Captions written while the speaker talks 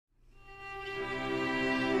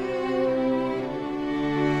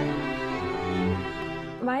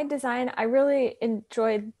my design, I really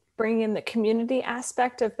enjoyed bringing in the community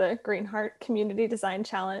aspect of the Green Heart Community Design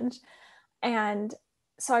Challenge. And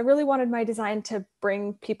so I really wanted my design to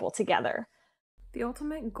bring people together. The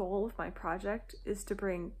ultimate goal of my project is to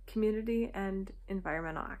bring community and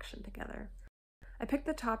environmental action together. I picked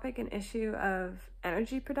the topic and issue of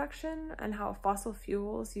energy production and how fossil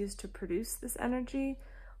fuels used to produce this energy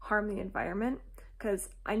harm the environment, because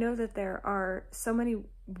I know that there are so many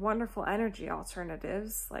wonderful energy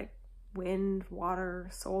alternatives like wind, water,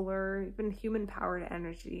 solar, even human-powered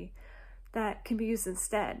energy that can be used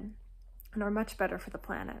instead and are much better for the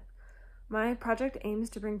planet. My project aims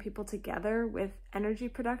to bring people together with energy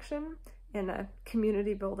production in a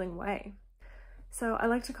community building way. So I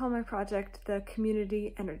like to call my project the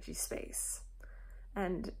Community Energy Space.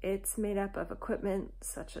 And it's made up of equipment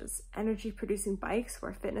such as energy producing bikes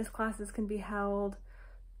where fitness classes can be held,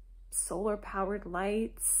 solar powered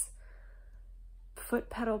lights, foot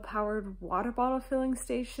pedal powered water bottle filling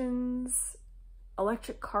stations,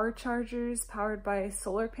 electric car chargers powered by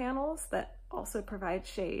solar panels that also provide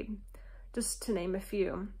shade, just to name a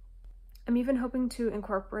few. I'm even hoping to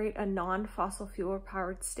incorporate a non-fossil fuel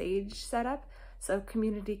powered stage setup so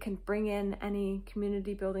community can bring in any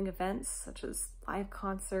community building events such as live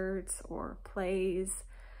concerts or plays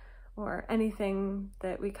or anything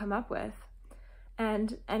that we come up with.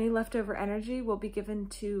 And any leftover energy will be given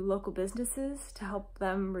to local businesses to help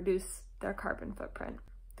them reduce their carbon footprint.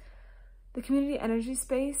 The Community Energy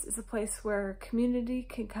Space is a place where community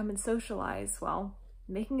can come and socialize while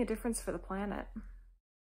making a difference for the planet.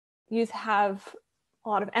 Youth have a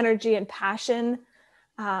lot of energy and passion,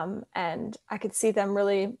 and I could see them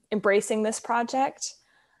really embracing this project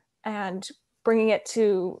and bringing it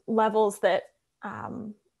to levels that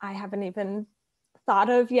I haven't even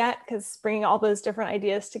thought of yet, because bringing all those different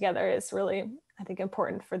ideas together is really, I think,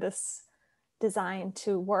 important for this design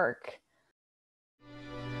to work.